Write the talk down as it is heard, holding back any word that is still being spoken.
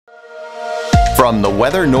From the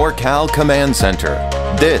Weather NorCal Command Center,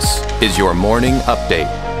 this is your morning update.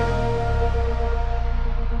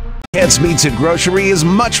 Heads Meats and Grocery is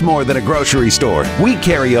much more than a grocery store. We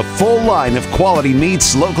carry a full line of quality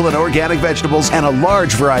meats, local and organic vegetables, and a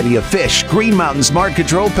large variety of fish, Green Mountain Smart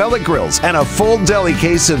Control pellet grills, and a full deli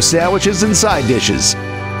case of sandwiches and side dishes.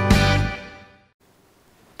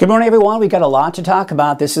 Good morning, everyone. We've got a lot to talk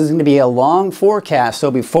about. This is going to be a long forecast. So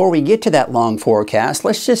before we get to that long forecast,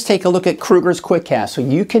 let's just take a look at Kruger's QuickCast so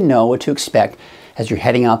you can know what to expect as you're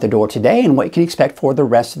heading out the door today and what you can expect for the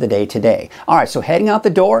rest of the day today. All right, so heading out the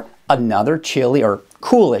door, another chilly or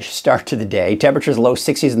coolish start to the day. Temperatures low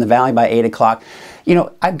 60s in the valley by 8 o'clock. You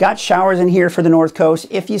know, I've got showers in here for the North Coast.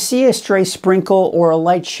 If you see a stray sprinkle or a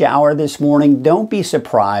light shower this morning, don't be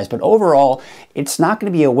surprised. But overall, it's not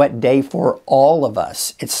going to be a wet day for all of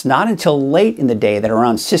us. It's not until late in the day that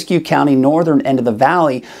around Siskiyou County, northern end of the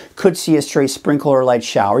valley, could see a stray sprinkle or light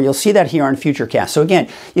shower. You'll see that here on Futurecast. So again,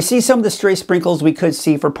 you see some of the stray sprinkles we could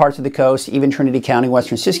see for parts of the coast, even Trinity County,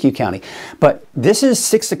 western Siskiyou County. But this is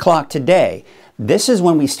 6 o'clock today. This is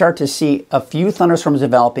when we start to see a few thunderstorms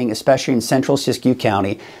developing, especially in central Siskiyou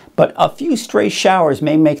County, but a few stray showers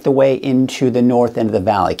may make the way into the north end of the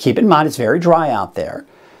valley. Keep in mind, it's very dry out there,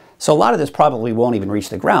 so a lot of this probably won't even reach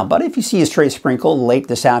the ground. But if you see a stray sprinkle late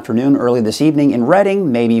this afternoon, early this evening in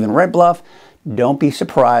Redding, maybe even Red Bluff, don't be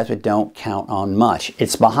surprised, but don't count on much.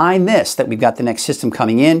 It's behind this that we've got the next system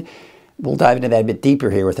coming in. We'll dive into that a bit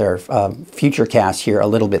deeper here with our Futurecast here a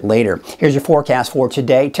little bit later. Here's your forecast for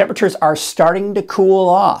today. Temperatures are starting to cool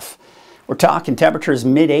off. We're talking temperatures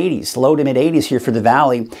mid-80s, low to mid-80s here for the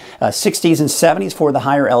valley, 60s and 70s for the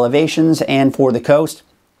higher elevations and for the coast,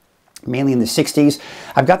 mainly in the 60s.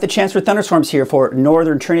 I've got the chance for thunderstorms here for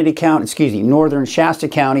northern Trinity County, northern Shasta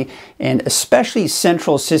County, and especially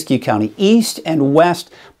central Siskiyou County. East and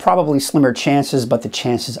west, probably slimmer chances, but the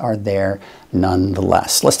chances are there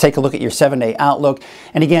nonetheless. Let's take a look at your 7-day outlook.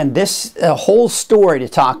 And again, this whole story to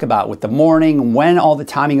talk about with the morning, when all the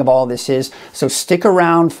timing of all this is. So stick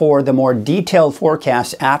around for the more detailed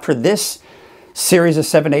forecast after this series of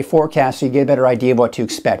 7-day forecasts so you get a better idea of what to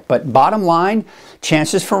expect. But bottom line,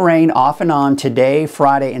 chances for rain off and on today,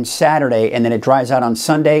 Friday, and Saturday, and then it dries out on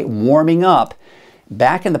Sunday, warming up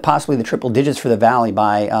back in possibly the triple digits for the valley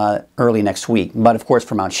by early next week. But of course,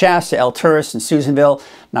 for Mount Shasta, El Tourist, and Susanville,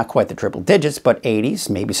 not quite the triple digits, but 80s,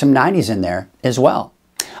 maybe some 90s in there as well.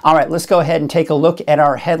 All right, let's go ahead and take a look at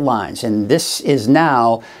our headlines. And this is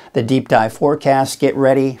now the deep dive forecast. Get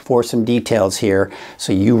ready for some details here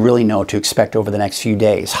so you really know what to expect over the next few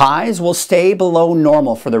days. Highs will stay below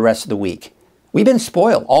normal for the rest of the week. We've been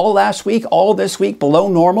spoiled all last week, all this week below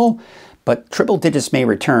normal, but triple digits may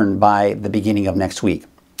return by the beginning of next week.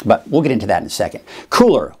 But we'll get into that in a second.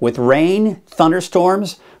 Cooler with rain,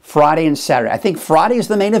 thunderstorms, Friday and Saturday. I think Friday is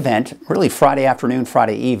the main event, really Friday afternoon,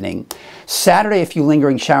 Friday evening. Saturday, a few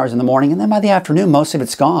lingering showers in the morning, and then by the afternoon, most of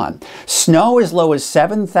it's gone. Snow as low as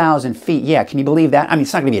 7,000 feet. Yeah, can you believe that? I mean,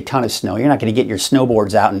 it's not going to be a ton of snow. You're not going to get your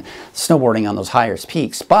snowboards out and snowboarding on those highest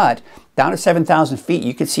peaks. But down to 7,000 feet,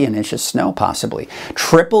 you could see an inch of snow possibly.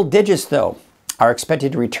 Triple digits, though, are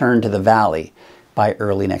expected to return to the valley by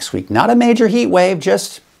early next week. Not a major heat wave,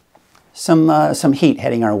 just some heat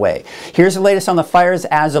heading our way. Here's the latest on the fires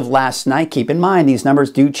as of last night. Keep in mind, these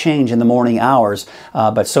numbers do change in the morning hours,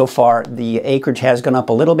 but so far the acreage has gone up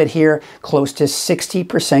a little bit here, close to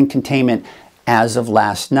 60% containment as of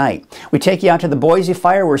last night. We take you out to the Boise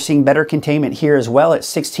fire. We're seeing better containment here as well at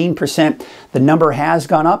 16%. The number has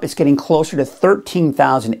gone up. It's getting closer to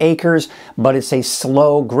 13,000 acres, but it's a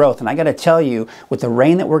slow growth. And I got to tell you, with the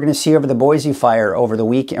rain that we're going to see over the Boise fire over the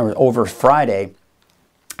weekend or over Friday,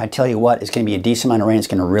 I tell you what, it's going to be a decent amount of rain. It's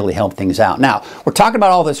going to really help things out. Now, we're talking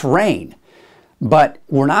about all this rain, but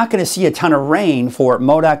we're not going to see a ton of rain for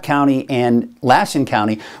Modoc County and Lassen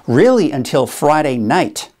County really until Friday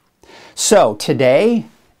night. So today,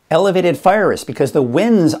 elevated fire risk because the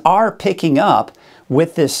winds are picking up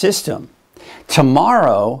with this system.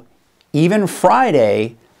 Tomorrow, even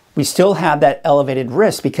Friday, we still have that elevated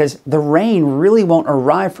risk because the rain really won't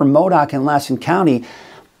arrive from Modoc and Lassen County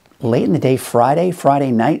late in the day,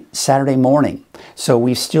 Friday night, Saturday morning. So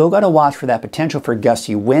we've still got to watch for that potential for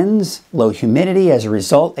gusty winds, low humidity. As a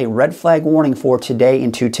result, a red flag warning for today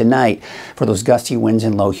into tonight for those gusty winds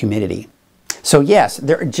and low humidity. So yes,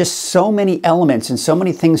 there are just so many elements and so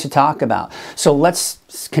many things to talk about. So let's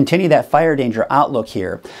continue that fire danger outlook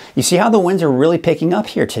here. You see how the winds are really picking up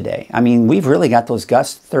here today. I mean, we've really got those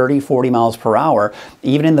gusts 30, 40 miles per hour,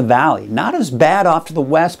 even in the valley. Not as bad off to the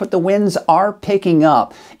west, but the winds are picking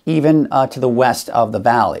up even to the west of the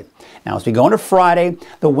valley. Now, as we go into Friday,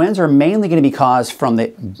 the winds are mainly going to be caused from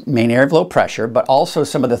the main area of low pressure, but also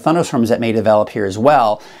some of the thunderstorms that may develop here as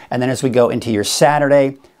well. And then as we go into your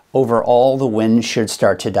Saturday, overall, the wind should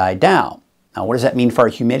start to die down. Now, what does that mean for our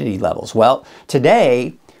humidity levels? Well,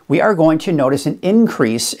 today, we are going to notice an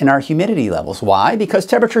increase in our humidity levels. Why? Because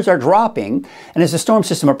temperatures are dropping, and as the storm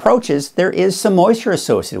system approaches, there is some moisture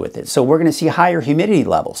associated with it. So we're going to see higher humidity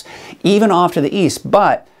levels, even off to the east,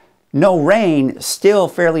 but no rain, still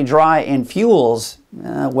fairly dry, and fuels,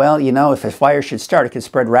 well, you know, if a fire should start, it could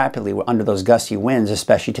spread rapidly under those gusty winds,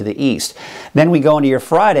 especially to the east. Then we go into your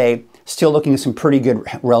Friday, still looking at some pretty good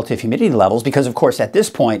relative humidity levels because, of course, at this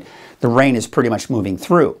point, the rain is pretty much moving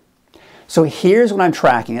through. So here's what I'm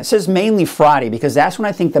tracking. It says mainly Friday because that's when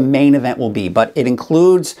I think the main event will be, but it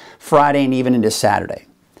includes Friday and even into Saturday.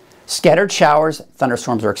 Scattered showers,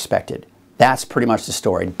 thunderstorms are expected. That's pretty much the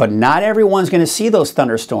story. But not everyone's going to see those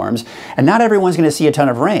thunderstorms, and not everyone's going to see a ton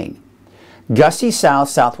of rain. Gusty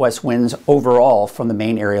south-southwest winds overall from the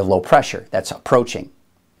main area of low pressure. That's approaching.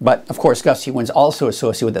 But, of course, gusty winds also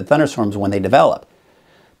associated with the thunderstorms when they develop.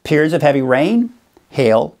 Periods of heavy rain,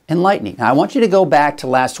 hail, and lightning. Now, I want you to go back to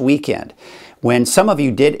last weekend when some of you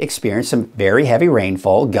did experience some very heavy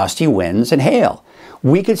rainfall, gusty winds, and hail.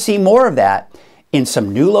 We could see more of that in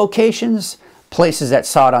some new locations. Places that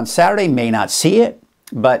saw it on Saturday may not see it,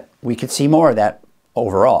 but we could see more of that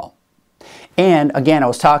overall. And again, I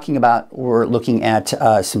was talking about, we're looking at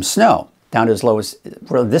some snow down to as low as,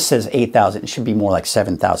 well, this says 8,000. It should be more like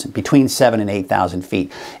 7,000. Between 7 and 8,000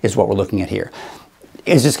 feet is what we're looking at here.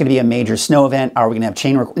 Is this going to be a major snow event? Are we going to have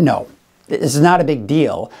chain work? No, this is not a big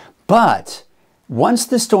deal. But once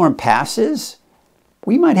the storm passes,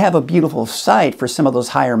 we might have a beautiful sight for some of those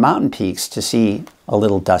higher mountain peaks to see a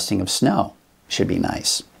little dusting of snow. Should be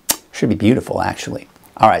nice. Should be beautiful, actually.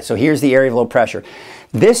 All right, so here's the area of low pressure.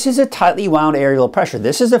 This is a tightly wound area of low pressure.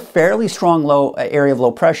 This is a fairly strong area of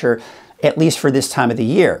low pressure, at least for this time of the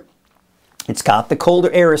year. It's got the colder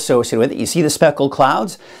air associated with it. You see the speckled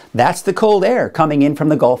clouds? That's the cold air coming in from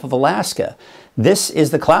the Gulf of Alaska. This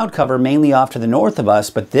is the cloud cover mainly off to the north of us,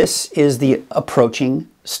 but this is the approaching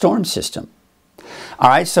storm system. All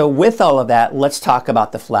right, so with all of that, let's talk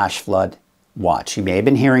about the flash flood watch. You may have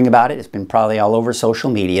been hearing about it. It's been probably all over social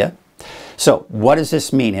media. So what does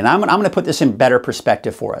this mean? And I'm going to put this in better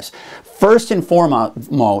perspective for us. First and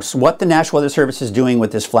foremost, what the National Weather Service is doing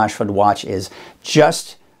with this flash flood watch is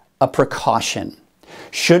just a precaution.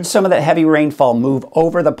 Should some of that heavy rainfall move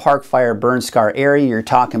over the Park Fire burn scar area, you're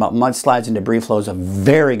talking about mudslides and debris flows, a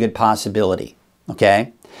very good possibility.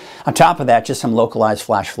 Okay? On top of that, just some localized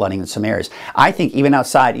flash flooding in some areas. I think even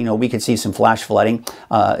outside, you know, we could see some flash flooding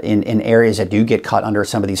in areas that do get caught under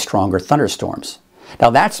some of these stronger thunderstorms. Now,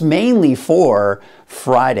 that's mainly for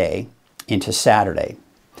Friday into Saturday.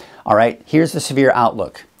 All right, here's the severe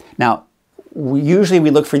outlook. Now, usually we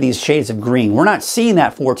look for these shades of green. We're not seeing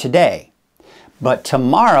that for today. But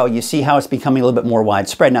tomorrow, you see how it's becoming a little bit more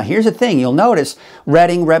widespread. Now, here's the thing. You'll notice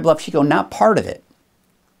Redding, Red Bluff, Chico, not part of it.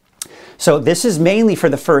 So this is mainly for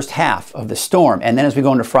the first half of the storm. And then as we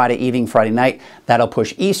go into Friday evening, Friday night, that'll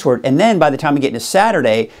push eastward. And then by the time we get into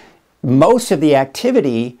Saturday, most of the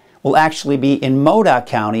activity will actually be in Modoc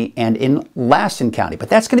County and in Lassen County. But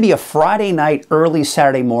that's going to be a Friday night, early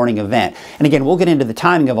Saturday morning event. And again, we'll get into the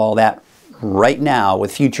timing of all that right now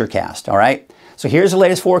with Futurecast, all right? So here's the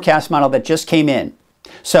latest forecast model that just came in.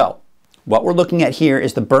 So what we're looking at here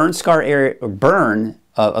is the burn scar area, or burn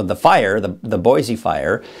of the fire, the Boise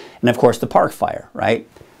fire, and of course the Park Fire, right?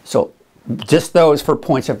 So just those for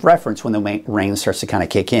points of reference when the rain starts to kind of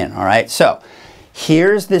kick in, all right? So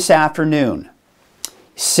here's this afternoon,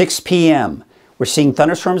 6 p.m. We're seeing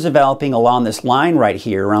thunderstorms developing along this line right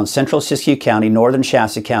here around central Siskiyou County, northern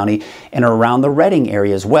Shasta County, and around the Redding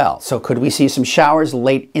area as well. So could we see some showers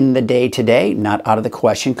late in the day today? Not out of the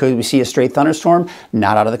question. Could we see a straight thunderstorm?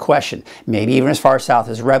 Not out of the question. Maybe even as far south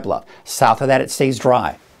as Red Bluff. South of that, it stays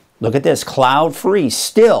dry. Look at this, cloud-free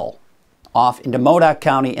still off into Modoc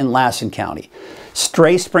County and Lassen County.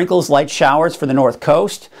 Stray sprinkles, light showers for the north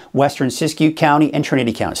coast, western Siskiyou County, and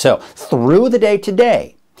Trinity County. So through the day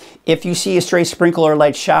today, if you see a stray sprinkle or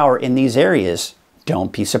light shower in these areas,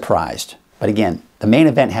 don't be surprised. But again, the main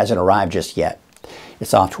event hasn't arrived just yet.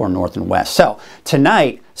 It's off to our north and west. So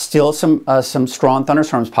tonight, still some strong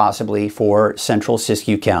thunderstorms possibly for central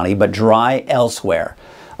Siskiyou County, but dry elsewhere.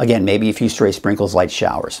 Again, maybe a few stray sprinkles, light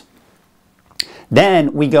showers.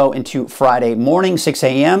 Then we go into Friday morning, 6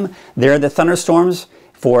 a.m. There are the thunderstorms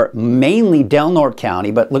for mainly Del Norte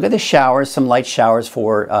County, but look at the showers, some light showers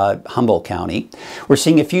for Humboldt County. We're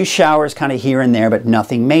seeing a few showers kind of here and there, but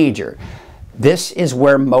nothing major. This is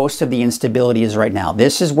where most of the instability is right now.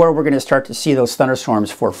 This is where we're going to start to see those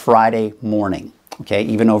thunderstorms for Friday morning, okay,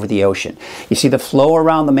 even over the ocean. You see the flow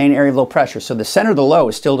around the main area of low pressure. So the center of the low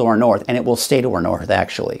is still to our north, and it will stay to our north,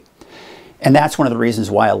 actually. And that's one of the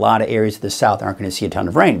reasons why a lot of areas of the south aren't going to see a ton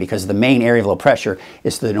of rain, because the main area of low pressure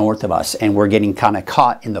is to the north of us, and we're getting kind of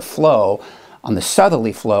caught in the flow on the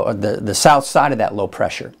southerly flow, or the south side of that low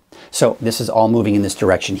pressure. So this is all moving in this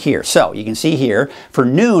direction here. So you can see here for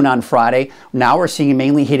noon on Friday, now we're seeing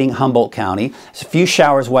mainly hitting Humboldt County. There's a few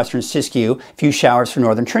showers western Siskiyou, a few showers for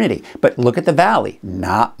northern Trinity. But look at the valley,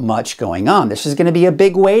 not much going on. This is going to be a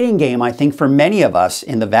big waiting game, I think, for many of us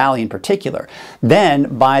in the valley in particular.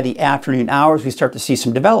 Then by the afternoon hours, we start to see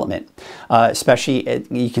some development. Especially,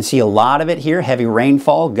 you can see a lot of it here, heavy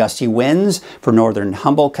rainfall, gusty winds for northern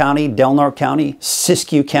Humboldt County, Del Norte County,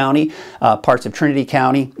 Siskiyou County, parts of Trinity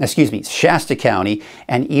County, Shasta County,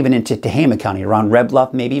 and even into Tehama County, around Red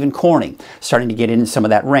Bluff, maybe even Corning, starting to get into some of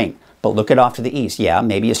that rain. But look at off to the east. Yeah,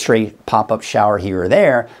 maybe a straight pop-up shower here or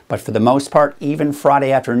there, but for the most part, even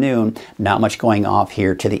Friday afternoon, not much going off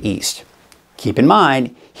here to the east. Keep in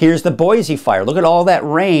mind, here's the Boise fire. Look at all that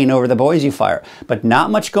rain over the Boise fire, but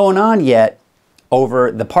not much going on yet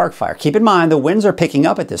over the Park fire. Keep in mind, the winds are picking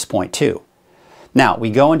up at this point too. Now,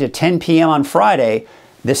 we go into 10 p.m. on Friday.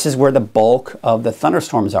 This is where the bulk of the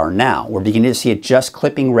thunderstorms are now. We're beginning to see it just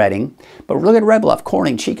clipping Redding, but look at Red Bluff,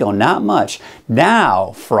 Corning, Chico, not much.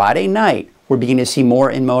 Now, Friday night, we're beginning to see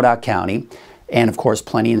more in Modoc County, and of course,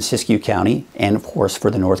 plenty in Siskiyou County, and of course,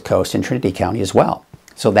 for the North Coast in Trinity County as well.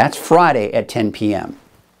 So that's Friday at 10 p.m.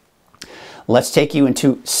 Let's take you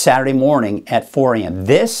into Saturday morning at 4 a.m.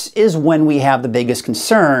 This is when we have the biggest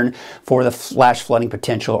concern for the flash flooding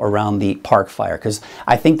potential around the Park fire, because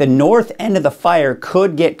I think the north end of the fire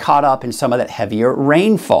could get caught up in some of that heavier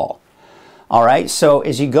rainfall. All right, so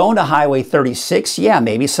as you go into Highway 36, yeah,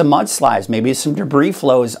 maybe some mudslides, maybe some debris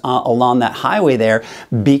flows along that highway there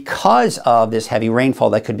because of this heavy rainfall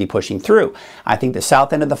that could be pushing through. I think the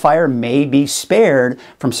south end of the fire may be spared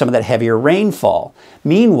from some of that heavier rainfall.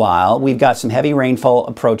 Meanwhile, we've got some heavy rainfall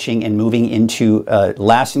approaching and moving into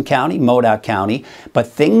Lassen County, Modoc County, but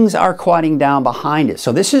things are quieting down behind it.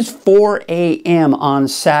 So this is 4 a.m. on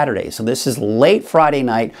Saturday. So this is late Friday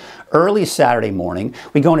night, early Saturday morning.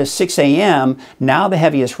 We go into 6 a.m. Now the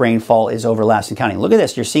heaviest rainfall is over Lassen County. Look at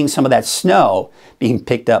this. You're seeing some of that snow being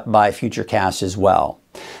picked up by Futurecast as well.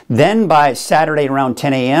 Then by Saturday around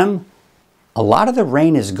 10 a.m., a lot of the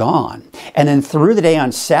rain is gone. And then through the day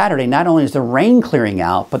on Saturday, not only is the rain clearing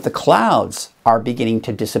out, but the clouds are beginning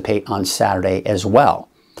to dissipate on Saturday as well.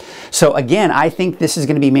 So again, I think this is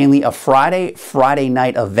going to be mainly a Friday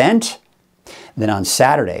night event. Then on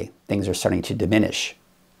Saturday, things are starting to diminish.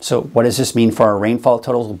 So what does this mean for our rainfall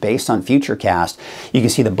totals based on Futurecast? You can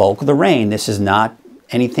see the bulk of the rain. This is not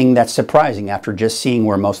anything that's surprising after just seeing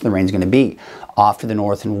where most of the rain is going to be off to the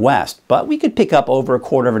north and west. But we could pick up over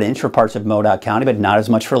 1/4 of an inch for parts of Modoc County, but not as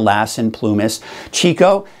much for Lassen, Plumas,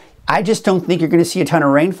 Chico. I just don't think you're going to see a ton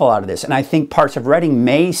of rainfall out of this. And I think parts of Redding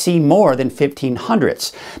may see more than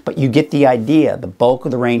 1500ths. But you get the idea, the bulk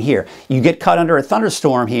of the rain here. You get caught under a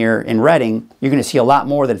thunderstorm here in Redding, you're going to see a lot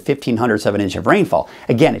more than 1500ths of an inch of rainfall.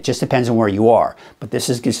 Again, it just depends on where you are. But this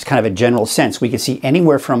is just kind of a general sense. We could see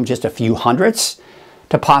anywhere from just a few hundredths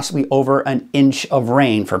to possibly over an inch of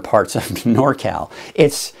rain for parts of NorCal.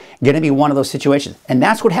 It's going to be one of those situations. And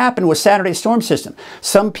that's what happened with Saturday's storm system.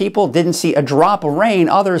 Some people didn't see a drop of rain.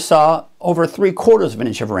 Others saw over 3/4 of an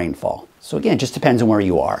inch of rainfall. So again, it just depends on where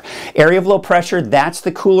you are. Area of low pressure, that's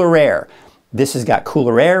the cooler air. This has got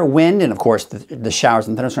cooler air, wind, and of course the showers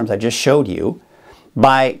and thunderstorms I just showed you.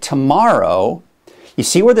 By tomorrow, you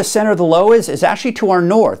see where the center of the low is? It's actually to our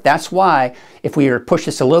north. That's why if we were to push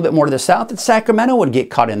this a little bit more to the south, that Sacramento would get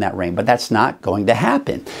caught in that rain. But that's not going to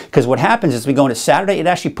happen. Because what happens is we go into Saturday, it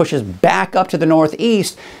actually pushes back up to the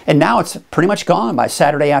northeast. And now it's pretty much gone by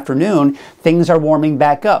Saturday afternoon. Things are warming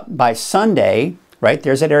back up. By Sunday, right,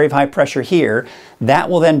 there's that area of high pressure here. That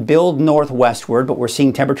will then build northwestward, but we're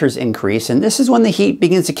seeing temperatures increase. And this is when the heat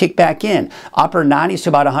begins to kick back in. Upper 90s to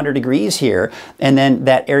about 100 degrees here. And then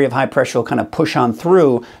that area of high pressure will kind of push on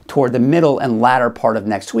through toward the middle and latter part of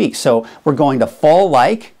next week. So we're going to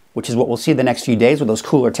fall-like, which is what we'll see the next few days with those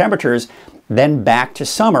cooler temperatures, then back to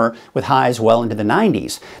summer with highs well into the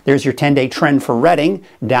 90s. There's your 10-day trend for Redding,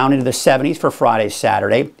 down into the 70s for Friday,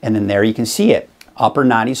 Saturday, and then there you can see it. upper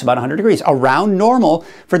 90s, about 100 degrees. Around normal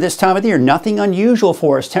for this time of the year. Nothing unusual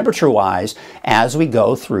for us temperature-wise as we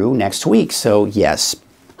go through next week. So yes,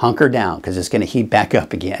 hunker down because it's going to heat back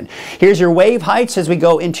up again. Here's your wave heights as we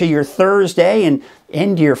go into your Thursday and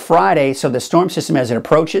into your Friday. So the storm system, as it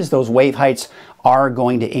approaches, those wave heights are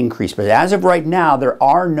going to increase. But as of right now, there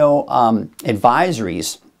are no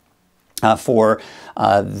advisories for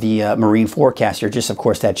the marine forecast here. Just, of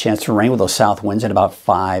course, that chance for rain with those south winds at about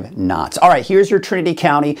 5 knots. All right, here's your Trinity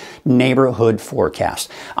County neighborhood forecast.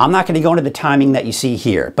 I'm not going to go into the timing that you see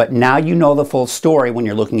here, but now you know the full story when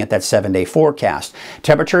you're looking at that 7-day forecast.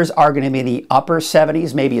 Temperatures are going to be in the upper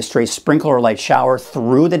 70s, maybe a stray sprinkle or light shower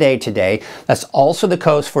through the day today. That's also the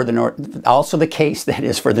case for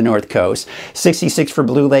the North Coast. 66 for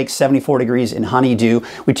Blue Lake, 74 degrees in Honeydew.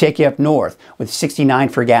 We take you up north with 69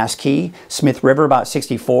 for Gas Key, Smith River about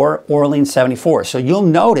 64, Orleans 74. So you'll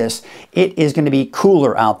notice it is going to be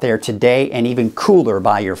cooler out there today and even cooler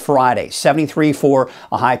by your Friday. 73 for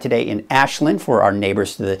a high today in Ashland for our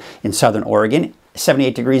neighbors in southern Oregon.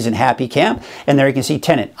 78 degrees in Happy Camp, and there you can see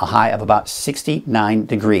Tennant, a high of about 69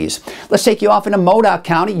 degrees. Let's take you off into Modoc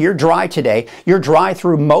County. You're dry today. You're dry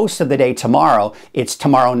through most of the day tomorrow. It's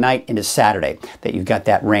tomorrow night into Saturday that you've got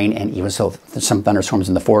that rain and even so some thunderstorms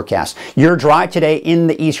in the forecast. You're dry today in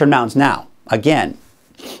the eastern mountains. Now, again,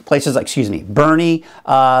 places like, Bernie,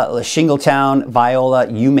 Shingletown,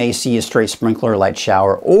 Viola, you may see a stray sprinkler, light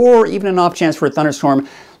shower, or even an off chance for a thunderstorm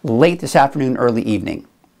late this afternoon, early evening.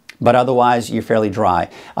 But otherwise, you're fairly dry.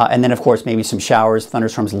 And then, of course, maybe some showers,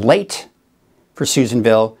 thunderstorms late for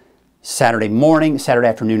Susanville. Saturday morning, Saturday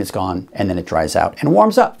afternoon, it's gone, and then it dries out and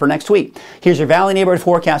warms up for next week. Here's your Valley neighborhood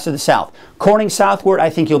forecast to the south. Corning southward, I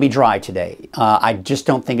think you'll be dry today. I just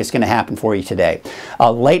don't think it's going to happen for you today.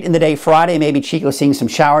 Late in the day, Friday, maybe Chico seeing some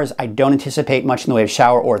showers. I don't anticipate much in the way of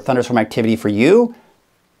shower or thunderstorm activity for you,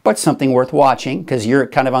 but something worth watching because you're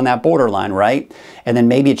kind of on that borderline, right? And then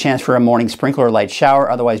maybe a chance for a morning sprinkle or light shower,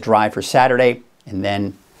 otherwise dry for Saturday, and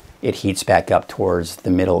then it heats back up towards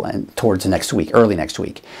the middle and towards the next week, early next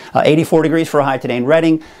week. 84 degrees for a high today in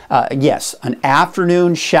Redding. Yes, an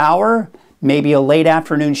afternoon shower, maybe a late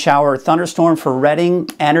afternoon shower or thunderstorm for Redding,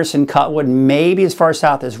 Anderson, Cutwood, maybe as far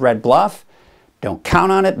south as Red Bluff. Don't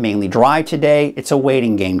count on it, mainly dry today. It's a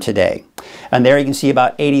waiting game today. And there you can see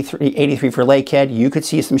about 83 for Lakehead. You could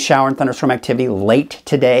see some shower and thunderstorm activity late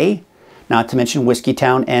today, not to mention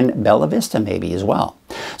Whiskeytown and Bella Vista maybe as well.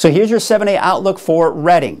 So here's your 7-day outlook for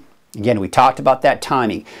Redding. Again, we talked about that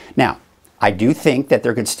timing. Now, I do think that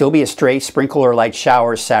there could still be a stray sprinkle or light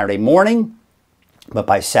shower Saturday morning, but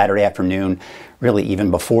by Saturday afternoon, really even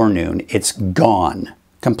before noon, it's gone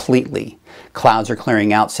completely. Clouds are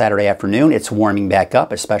clearing out Saturday afternoon. It's warming back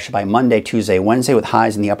up, especially by Monday, Tuesday, Wednesday, with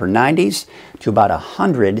highs in the upper 90s to about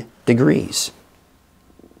 100 degrees.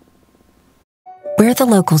 We're the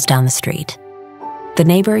locals down the street. The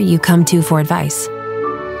neighbor you come to for advice.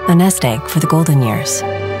 A nest egg for the golden years.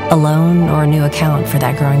 A loan or a new account for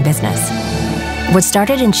that growing business. What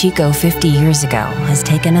started in Chico 50 years ago has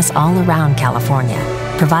taken us all around California,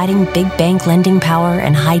 providing big bank lending power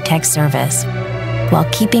and high-tech service, while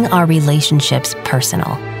keeping our relationships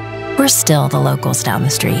personal. We're still the locals down the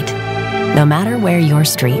street, no matter where your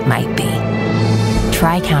street might be.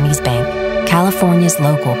 Tri-Counties Bank, California's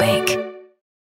local bank.